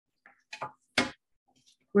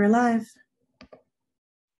We're live.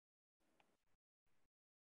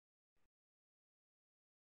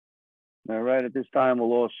 All right, at this time,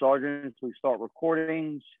 will all sergeants please start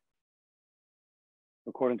recordings?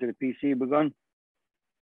 Recording to the PC begun.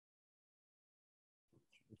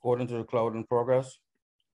 According to the cloud in progress.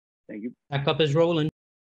 Thank you. Backup is rolling.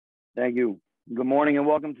 Thank you. Good morning and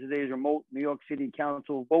welcome to today's remote New York City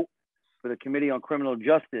Council vote for the Committee on Criminal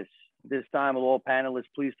Justice. At this time, will all panelists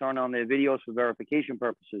please turn on their videos for verification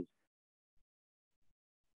purposes.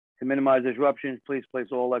 To minimize disruptions, please place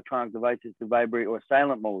all electronic devices to vibrate or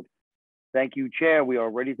silent mode. Thank you, Chair. We are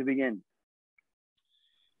ready to begin.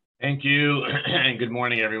 Thank you, and good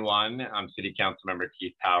morning, everyone. I'm City Council Member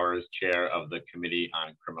Keith Powers, Chair of the Committee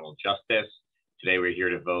on Criminal Justice. Today, we're here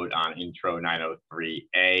to vote on Intro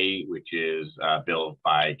 903A, which is a bill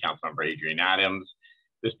by Councilmember Adrian Adams.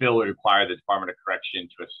 This bill would require the Department of Correction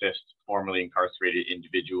to assist formerly incarcerated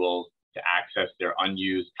individuals to access their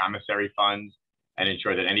unused commissary funds and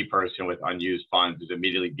ensure that any person with unused funds is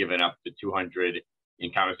immediately given up to $200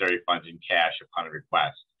 in commissary funds in cash upon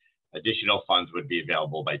request. Additional funds would be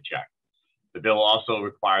available by check. The bill will also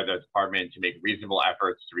require the department to make reasonable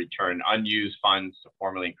efforts to return unused funds to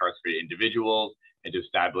formerly incarcerated individuals and to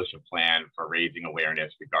establish a plan for raising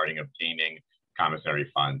awareness regarding obtaining commissary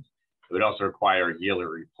funds. It would also require a yearly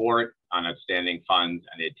report on outstanding funds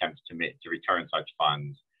and the attempts to return such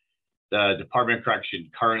funds. The Department of Correction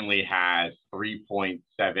currently has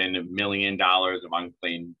 $3.7 million of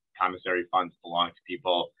unclaimed commissary funds belonging to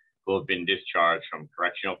people who have been discharged from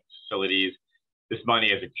correctional facilities. This money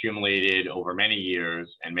has accumulated over many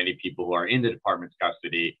years, and many people who are in the department's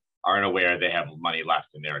custody aren't aware they have money left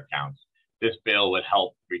in their accounts. This bill would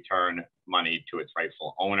help return money to its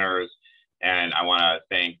rightful owners. And I want to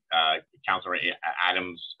thank Councilor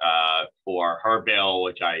Adams for her bill,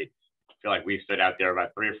 which I feel like we stood out there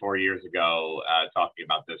about 3 or 4 years ago talking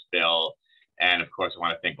about this bill. And of course, I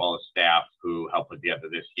want to thank all the staff who helped put together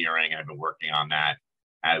this hearing and have been working on that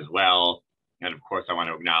as well. And of course, I want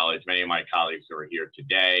to acknowledge many of my colleagues who are here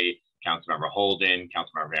today: Councilmember Holden,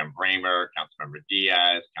 Councilmember Van Bramer, Councilmember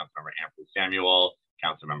Diaz, Councilmember Anthony Samuel,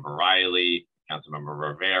 Councilmember Riley, Councilmember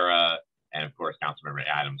Rivera, and of course, Councilmember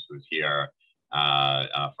Adams, who's here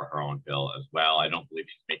for her own bill as well. I don't believe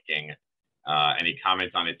she's making any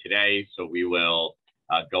comments on it today, so we will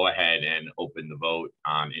go ahead and open the vote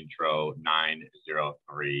on Intro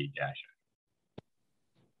 903-A.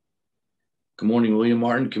 Good morning, William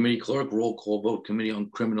Martin, Committee Clerk. Roll call vote, Committee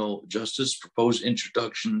on Criminal Justice. Proposed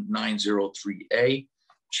introduction 903A.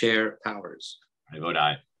 Chair Powers. I vote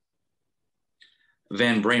aye.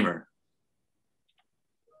 Van Bramer.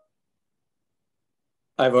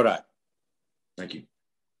 I vote aye. Thank you.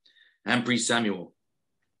 Anthony Samuel.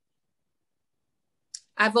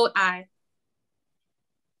 I vote aye.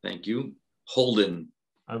 Thank you. Holden.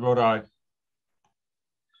 I vote aye.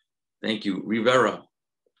 Thank you. Rivera.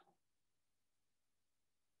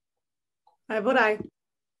 I vote aye.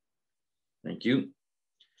 Thank you.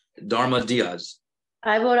 Darma Diaz.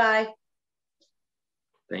 I vote aye.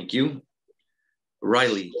 Thank you.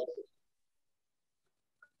 Riley.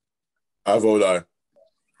 I vote aye.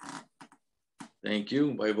 Thank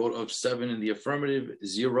you. By a vote of 7 in the affirmative,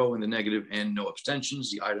 0 in the negative, and no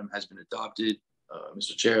abstentions, the item has been adopted.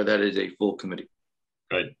 Mr. Chair, that is a full committee.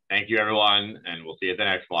 Good. Thank you, everyone, and we'll see you at the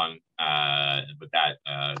next one. With that,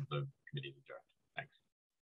 the committee is adjourned.